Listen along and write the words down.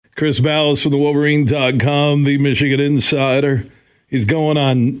Chris Balas from the Wolverine.com, the Michigan Insider. He's going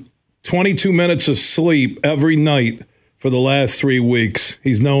on 22 minutes of sleep every night for the last 3 weeks.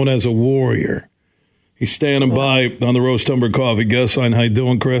 He's known as a warrior. He's standing by on the Roast Umber Coffee guest line. How you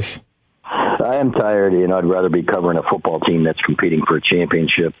doing, Chris? I am tired. I'd rather be covering a football team that's competing for a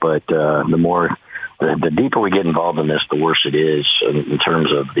championship, but the deeper we get involved in this, the worse it is in terms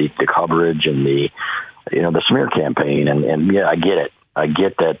of the coverage and the smear campaign. And yeah, I get it. I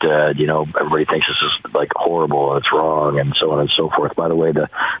get that, everybody thinks this is like horrible and it's wrong and so on and so forth. By the way, the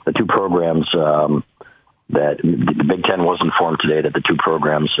two programs that the Big Ten was informed today that the two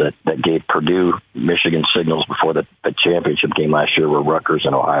programs that gave Purdue Michigan signals before the championship game last year were Rutgers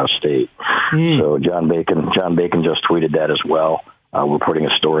and Ohio State. So John Bacon just tweeted that as well. We're putting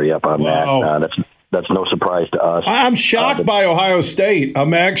a story up on that. That's no surprise to us. I'm shocked by Ohio State.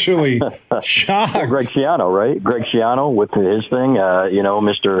 I'm actually shocked. Well, Greg Schiano, right? Greg Schiano with his thing.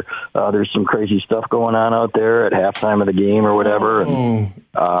 There's some crazy stuff going on out there at halftime of the game or whatever. And,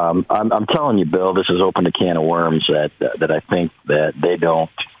 I'm telling you, Bill, this has opened a can of worms that I think that they don't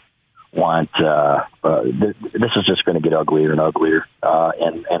want. This is just going to get uglier and uglier.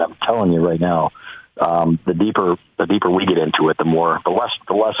 And I'm telling you right now, the deeper we get into it,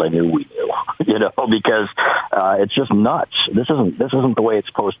 the less I knew we knew, because it's just nuts. This isn't the way it's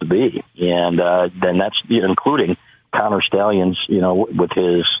supposed to be. And then that's including Connor Stalions, with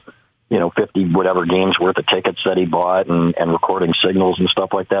his 50 whatever games worth of tickets that he bought and recording signals and stuff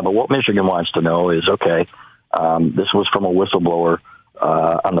like that. But what Michigan wants to know is, okay, this was from a whistleblower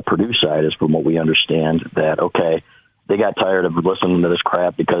on the Purdue side, is from what we understand, that, okay, they got tired of listening to this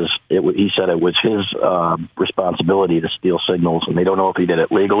crap because he said it was his responsibility to steal signals, and they don't know if he did it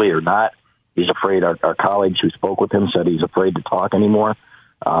legally or not. He's afraid. Our colleagues who spoke with him said he's afraid to talk anymore.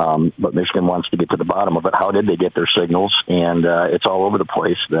 But Michigan wants to get to the bottom of it. How did they get their signals? And it's all over the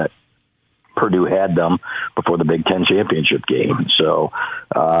place that Purdue had them before the Big Ten championship game. So,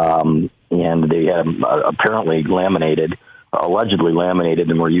 and they had them apparently allegedly laminated,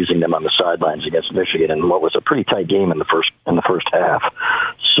 and were using them on the sidelines against Michigan in what was a pretty tight game in the first half.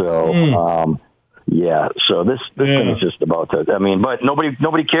 So, so this thing is just about to. But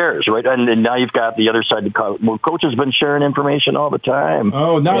nobody cares, right? And now you've got the other side. Coach has been sharing information all the time.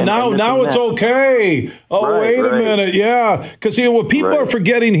 Oh, now it's okay. Oh, right, wait a minute, yeah, because what people are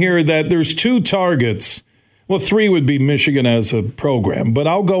forgetting here that there's two targets. Well, three would be Michigan as a program, but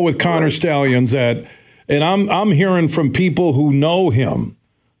I'll go with Connor Stalions and I'm hearing from people who know him,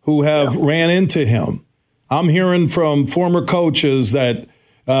 who have ran into him. I'm hearing from former coaches that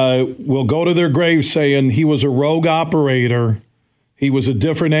will go to their grave saying he was a rogue operator, he was a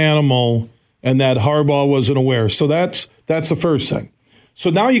different animal, and that Harbaugh wasn't aware. So that's the first thing. So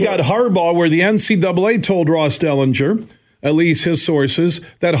now you got Harbaugh, where the NCAA told Ross Dellinger, at least his sources,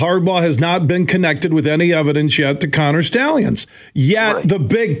 that Harbaugh has not been connected with any evidence yet to Connor Stalions. Yet the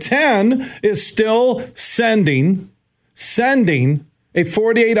Big Ten is still sending a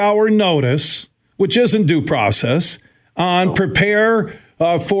 48-hour notice, which isn't due process, on prepare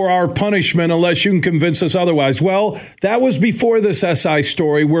for our punishment unless you can convince us otherwise. Well, that was before this SI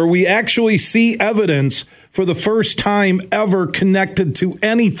story, where we actually see evidence for the first time ever connected to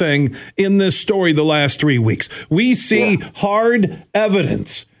anything in this story the last 3 weeks. We see hard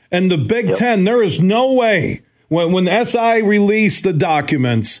evidence. And the Big Ten, there is no way, when SI released the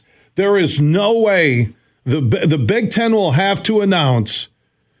documents, there is no way the Big Ten will have to announce,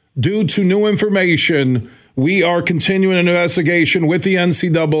 due to new information, we are continuing an investigation with the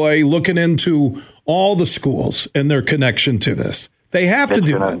NCAA looking into all the schools and their connection to this. They have to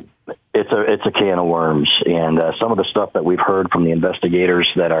do that. It's a can of worms, and some of the stuff that we've heard from the investigators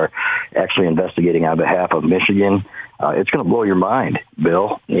that are actually investigating on behalf of Michigan, it's going to blow your mind,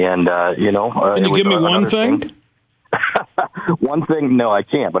 Bill. And can you give me one thing? One thing? No, I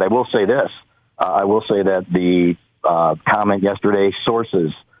can't. But I will say this: I will say that the comment yesterday,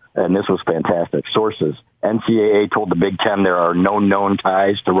 sources, and this was fantastic. Sources: NCAA told the Big Ten there are no known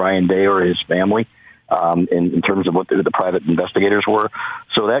ties to Ryan Day or his family. In terms of what the private investigators were.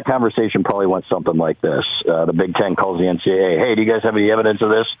 So that conversation probably went something like this. The Big Ten calls the NCAA, hey, do you guys have any evidence of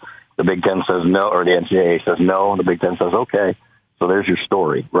this? The Big Ten says no, or the NCAA says no. The Big Ten says, okay. So there's your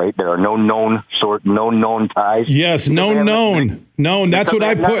story, right? There are no known ties. Yes, known. That's what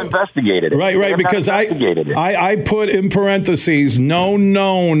I put. Investigated it. Right. Because I put in parentheses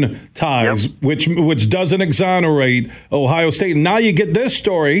known ties, which doesn't exonerate Ohio State. And now you get this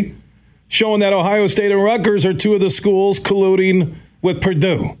story showing that Ohio State and Rutgers are two of the schools colluding with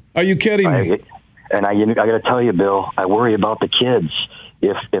Purdue. Are you kidding me? And I got to tell you, Bill, I worry about the kids.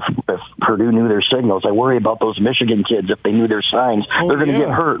 if Purdue knew their signals. I worry about those Michigan kids if they knew their signs. They're going to get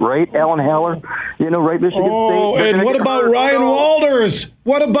hurt, right? Alan Haller, right? Michigan State. And what about Ryan Walters?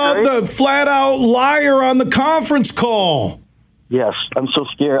 What about the flat-out liar on the conference call? Yes, I'm so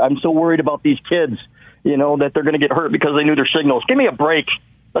scared. I'm so worried about these kids, that they're going to get hurt because they knew their signals. Give me a break.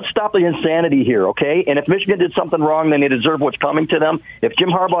 Let's stop the insanity here, okay? And if Michigan did something wrong, then they deserve what's coming to them. If Jim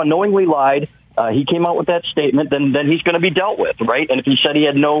Harbaugh knowingly lied, he came out with that statement, then he's going to be dealt with, right? And if he said he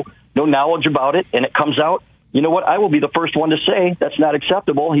had no knowledge about it and it comes out, you know what? I will be the first one to say that's not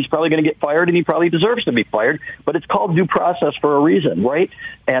acceptable. He's probably going to get fired, and he probably deserves to be fired. But it's called due process for a reason, right?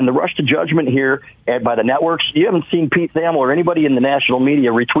 And the rush to judgment here by the networks, you haven't seen Pete Thamel or anybody in the national media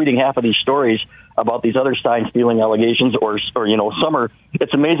retweeting half of these stories about these other sign-stealing allegations, or some are.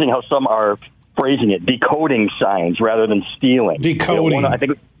 It's amazing how some are phrasing it, decoding signs rather than stealing. Decoding. I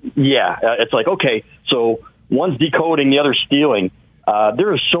think, it's like, okay, so one's decoding, the other's stealing.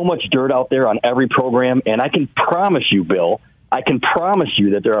 There is so much dirt out there on every program, and I can promise you, Bill,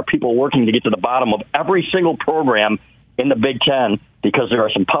 that there are people working to get to the bottom of every single program in the Big Ten, because there are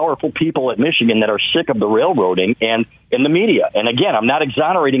some powerful people at Michigan that are sick of the railroading and in the media. And again, I'm not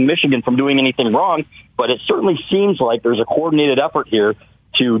exonerating Michigan from doing anything wrong, but it certainly seems like there's a coordinated effort here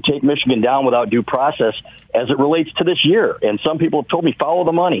to take Michigan down without due process as it relates to this year. And some people have told me, follow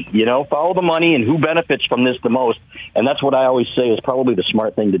the money, follow the money and who benefits from this the most. And that's what I always say is probably the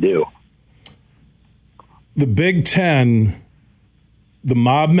smart thing to do. The Big Ten, the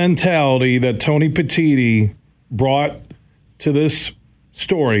mob mentality that Tony Petitti brought to this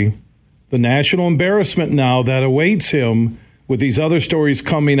story, the national embarrassment now that awaits him with these other stories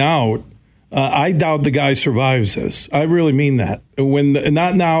coming out, I doubt the guy survives this. I really mean that.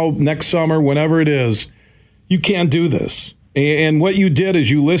 Not now, next summer, whenever it is, you can't do this. And what you did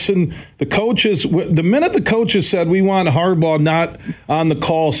is you listened. The coaches, the minute the coaches said, we want Harbaugh not on the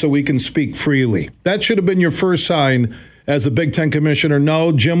call so we can speak freely, that should have been your first sign as the Big Ten commissioner.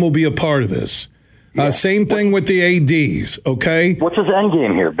 No, Jim will be a part of this. Same thing with the ADs, okay? What's his end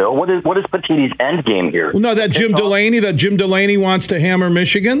game here, Bill? What is Petitti's end game here? Well, no, that Jim Delaney wants to hammer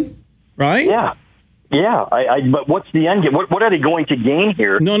Michigan, right? Yeah. But what's the end game? What are they going to gain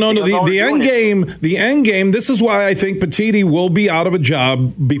here? No. The end game. This is why I think Petitti will be out of a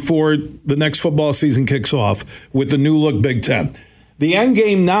job before the next football season kicks off with the new look Big Ten. The end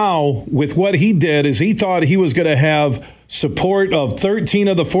game now with what he did is he thought he was going to have support of 13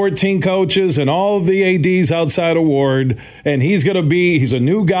 of the 14 coaches and all of the ADs outside of Ward, and he's a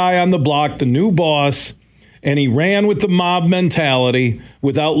new guy on the block, the new boss. And he ran with the mob mentality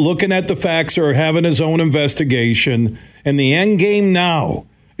without looking at the facts or having his own investigation. And the end game now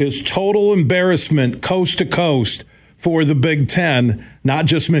is total embarrassment coast to coast for the Big Ten, not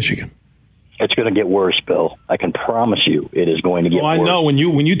just Michigan. It's going to get worse, Bill. I can promise you it is going to get worse. I know. When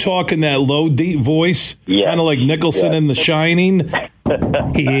you talk in that low, deep voice, kind of like Nicholson in The Shining,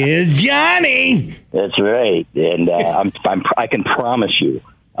 here's Johnny. That's right. And I can promise you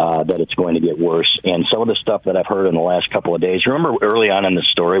that it's going to get worse. And some of the stuff that I've heard in the last couple of days, remember early on in the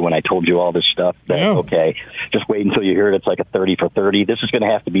story when I told you all this stuff? Okay, just wait until you hear it. It's like a 30 for 30. This is going to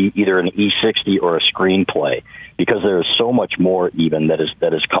have to be either an E60 or a screenplay, because there is so much more even that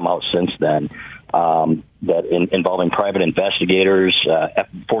has come out since then, involving private investigators,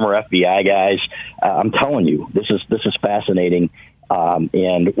 former FBI guys. I'm telling you, this is fascinating.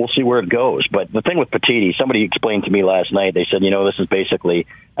 And we'll see where it goes. But the thing with Petitti, somebody explained to me last night, they said, this is basically,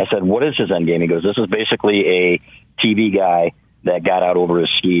 I said, what is his end game? He goes, this is basically a TV guy that got out over his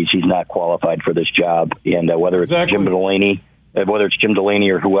skis. He's not qualified for this job. And whether it's Jim Delaney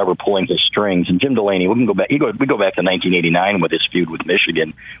or whoever pulling his strings, and Jim Delaney, we go back to 1989 with his feud with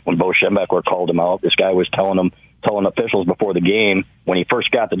Michigan when Bo Schembechler called him out. This guy was telling officials before the game when he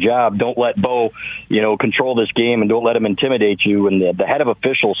first got the job, don't let Bo, control this game and don't let him intimidate you. And the head of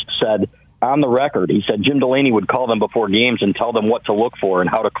officials said on the record, he said Jim Delaney would call them before games and tell them what to look for and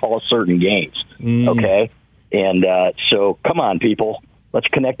how to call certain games. Okay. And so come on, people, let's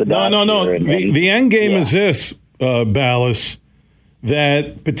connect the dots. No. The end game is this, Balas,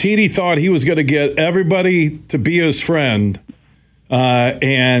 that Petitti thought he was going to get everybody to be his friend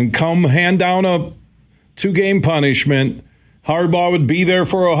and come hand down a 2-game punishment. Harbaugh would be there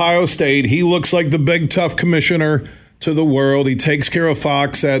for Ohio State. He looks like the big, tough commissioner to the world. He takes care of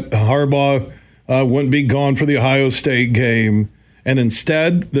Fox that Harbaugh wouldn't be gone for the Ohio State game. And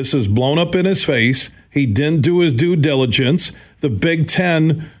instead, this is blown up in his face. He didn't do his due diligence. The Big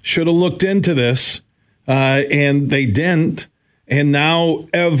Ten should have looked into this, and they didn't. And now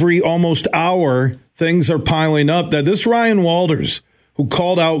every almost hour, things are piling up. That this Ryan Walters, who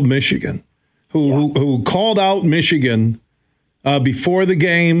called out Michigan, who called out Michigan before the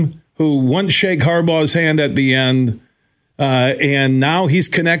game who wouldn't shake Harbaugh's hand at the end. And now he's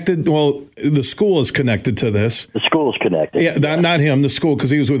connected. Well, the school is connected to this. The school is connected. Yeah, not him, the school,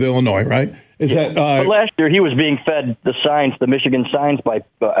 because he was with Illinois, right? But last year he was being fed the signs, the Michigan signs, by.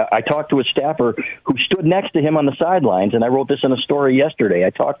 I talked to a staffer who stood next to him on the sidelines, and I wrote this in a story yesterday.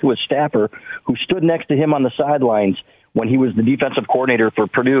 I talked to a staffer who stood next to him on the sidelines when he was the defensive coordinator for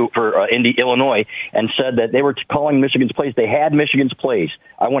Illinois, and said that they were calling Michigan's plays. They had Michigan's plays.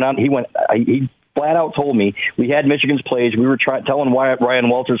 He flat out told me we had Michigan's plays. We were telling Ryan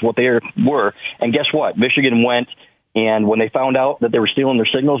Walters what they were, and guess what? Michigan went, and when they found out that they were stealing their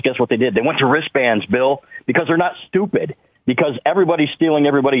signals, guess what they did? They went to wristbands, Bill, because they're not stupid. Because everybody's stealing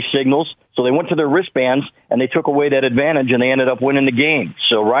everybody's signals, so they went to their wristbands and they took away that advantage, and they ended up winning the game.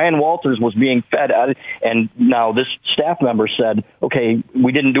 So Ryan Walters was being fed, and now this staff member said, "Okay,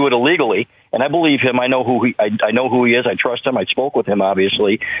 we didn't do it illegally," and I believe him. I know who he is. I trust him. I spoke with him,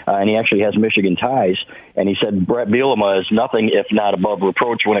 obviously, and he actually has Michigan ties. And he said Brett Bielema is nothing if not above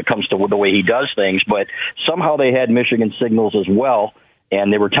reproach when it comes to the way he does things. But somehow they had Michigan signals as well,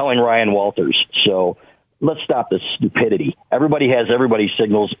 and they were telling Ryan Walters. So let's stop this stupidity. Everybody has everybody's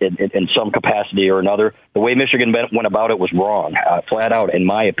signals in some capacity or another. The way Michigan went about it was wrong, flat out, in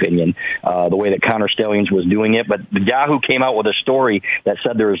my opinion, the way that Connor Stalions was doing it. But the Yahoo came out with a story that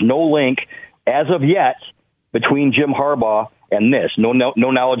said there is no link, as of yet, between Jim Harbaugh and this. No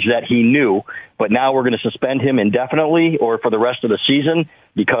knowledge that he knew. But now we're going to suspend him indefinitely or for the rest of the season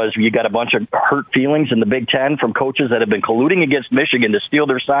because you got a bunch of hurt feelings in the Big Ten from coaches that have been colluding against Michigan to steal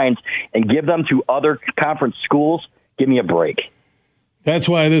their signs and give them to other conference schools. Give me a break. That's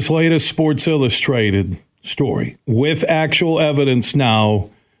why this latest Sports Illustrated story, with actual evidence now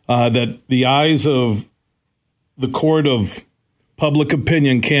that the eyes of the court of public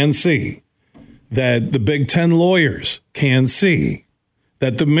opinion can see, that the Big Ten lawyers can see,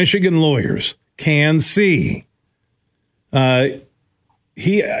 that the Michigan lawyers can see.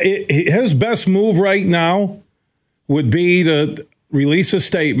 His best move right now would be to release a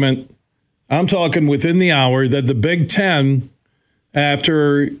statement, I'm talking within the hour, that the Big Ten,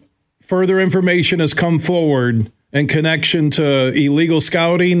 after further information has come forward in connection to illegal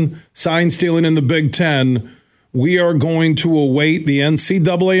scouting, sign stealing in the Big Ten, we are going to await the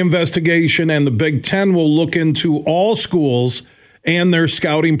NCAA investigation, and the Big Ten will look into all schools and their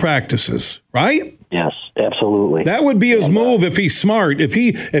scouting practices, right? Yes, absolutely. That would be his move if he's smart. If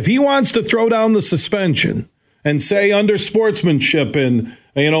he wants to throw down the suspension and say under sportsmanship and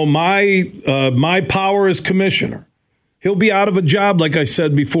my power as commissioner, he'll be out of a job, like I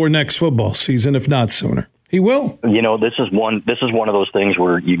said, before next football season, if not sooner. He will. This is one of those things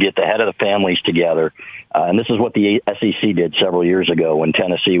where you get the head of the families together, and this is what the SEC did several years ago when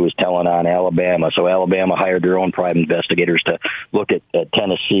Tennessee was telling on Alabama. So Alabama hired their own private investigators to look at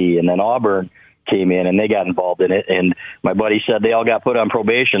Tennessee, and then Auburn came in and they got involved in it. And my buddy said they all got put on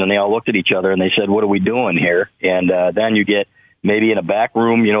probation, and they all looked at each other and they said, "What are we doing here?" And then you get maybe in a back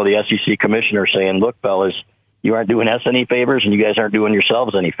room, the SEC commissioner saying, "Look, fellas, you aren't doing us any favors, and you guys aren't doing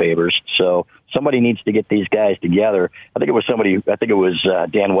yourselves any favors." So somebody needs to get these guys together. I think it was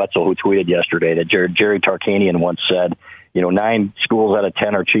Dan Wetzel who tweeted yesterday that Jerry Tarkanian once said, 9 schools out of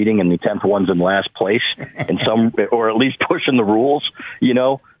 10 are cheating, and the 10th one's in last place, and some, or at least pushing the rules,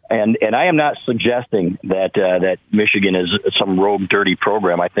 And I am not suggesting that Michigan is some rogue, dirty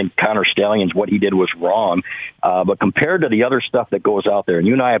program. I think Connor Stalions, what he did was wrong. But compared to the other stuff that goes out there, and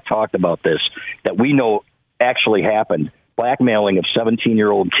you and I have talked about this, that we know actually happened, blackmailing of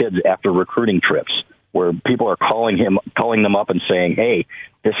 17-year-old kids after recruiting trips, where people are calling them up and saying, "Hey,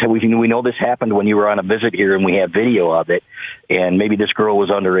 we know this happened when you were on a visit here, and we have video of it, and maybe this girl was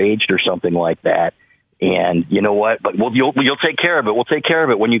underage or something like that. And you know what? But you'll take care of it. We'll take care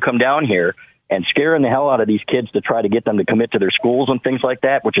of it when you come down here." And scaring the hell out of these kids to try to get them to commit to their schools and things like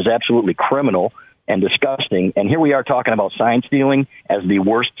that, which is absolutely criminal and disgusting. And here we are talking about sign stealing as the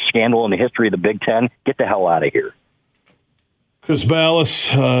worst scandal in the history of the Big Ten. Get the hell out of here. Chris Balas,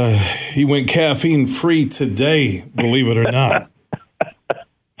 he went caffeine-free today, believe it or not.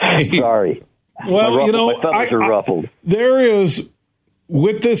 Sorry. Well, my feathers are ruffled. There is,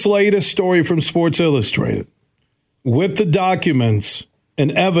 with this latest story from Sports Illustrated, with the documents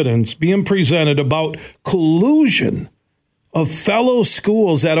and evidence being presented about collusion of fellow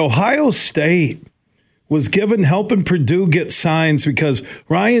schools, at Ohio State was given helping Purdue get signs because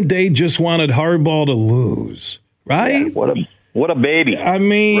Ryan Day just wanted Harbaugh to lose, right? Yeah, what a baby. I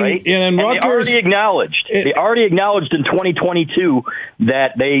mean, right? And Rutgers, they already acknowledged in 2022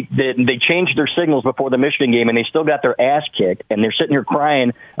 that they changed their signals before the Michigan game, and they still got their ass kicked, and they're sitting here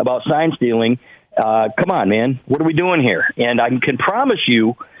crying about sign stealing. Come on, man. What are we doing here? And I can promise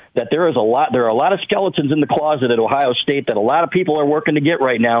you that there are a lot of skeletons in the closet at Ohio State that a lot of people are working to get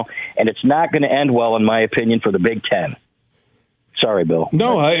right now, and it's not going to end well, in my opinion, for the Big Ten. Sorry, Bill.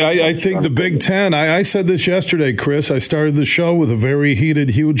 No, I think the Big Ten, I said this yesterday, Chris. I started the show with a very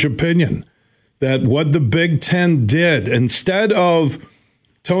heated, huge opinion that what the Big Ten did, instead of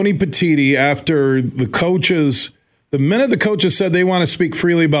Tony Petitti, after the coaches, the minute the coaches said they want to speak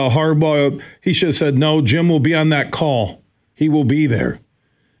freely about Harbaugh, he should have said, no, Jim will be on that call. He will be there.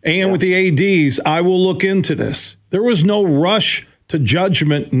 And with the ADs, I will look into this. There was no rush to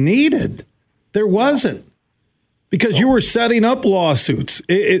judgment needed. There wasn't. Because you were setting up lawsuits.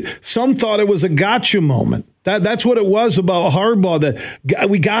 Some thought it was a gotcha moment. That's what it was about Harbaugh, that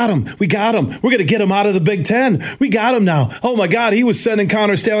we got him. We're going to get him out of the Big Ten. We got him now. Oh, my God, he was sending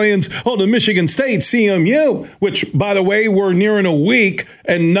Connor Stallions to Michigan State, CMU, which, by the way, we're nearing a week,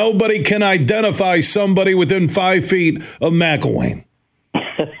 and nobody can identify somebody within 5 feet of McElwain.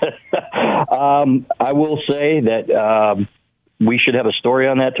 I will say that we should have a story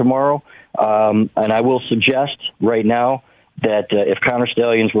on that tomorrow. And I will suggest right now that if Connor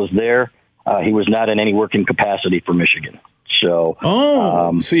Stallions was there, he was not in any working capacity for Michigan. So,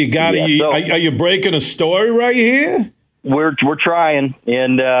 so you got are you breaking a story right here? We're trying,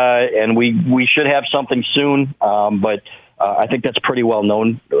 and we should have something soon. But I think that's pretty well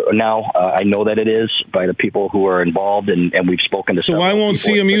known now. I know that it is by the people who are involved, and we've spoken to. So why won't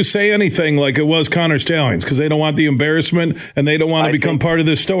CMU say anything like it was Connor Stallions? Because they don't want the embarrassment and they don't want to become part of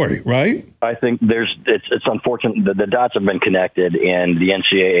this story, right? I think it's unfortunate that the dots have been connected and the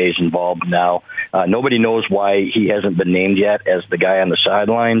NCAA is involved now. Nobody knows why he hasn't been named yet as the guy on the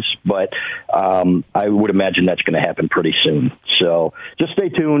sidelines, but I would imagine that's going to happen pretty soon. So just stay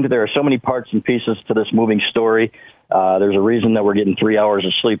tuned. There are so many parts and pieces to this moving story. There's a reason that we're getting 3 hours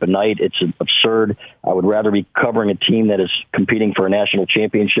of sleep a night. It's absurd. I would rather be covering a team that is competing for a national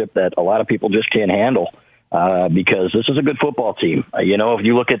championship that a lot of people just can't handle because this is a good football team. If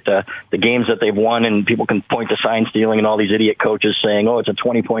you look at the games that they've won, and people can point to sign stealing and all these idiot coaches saying, oh, it's a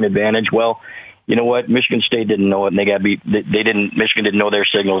 20-point advantage. Well, you know what? Michigan State didn't know it, and they got beat. Michigan didn't know their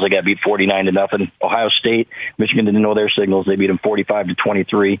signals. They got beat 49-0. Ohio State, Michigan didn't know their signals. They beat them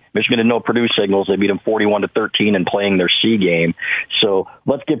 45-23. Michigan didn't know Purdue's signals. They beat them 41-13 and playing their C game. So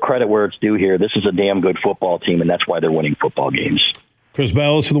let's give credit where it's due here. This is a damn good football team, and that's why they're winning football games. Chris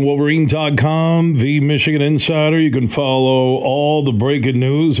Balas from the Wolverine.com, the Michigan Insider. You can follow all the breaking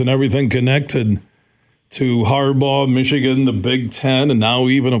news and everything connected to Harbaugh, Michigan, the Big Ten, and now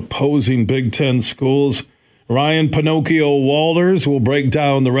even opposing Big Ten schools. Ryan Pinocchio Walters will break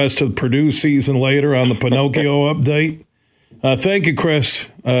down the rest of the Purdue season later on the Pinocchio update. Thank you,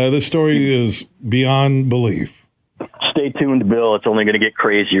 Chris. This story is beyond belief. Stay tuned, Bill. It's only going to get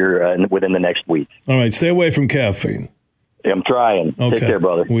crazier within the next week. All right, stay away from caffeine. I'm trying. Okay. Take care,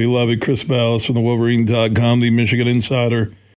 brother. We love it. Chris Balas from the Wolverine.com, the Michigan Insider.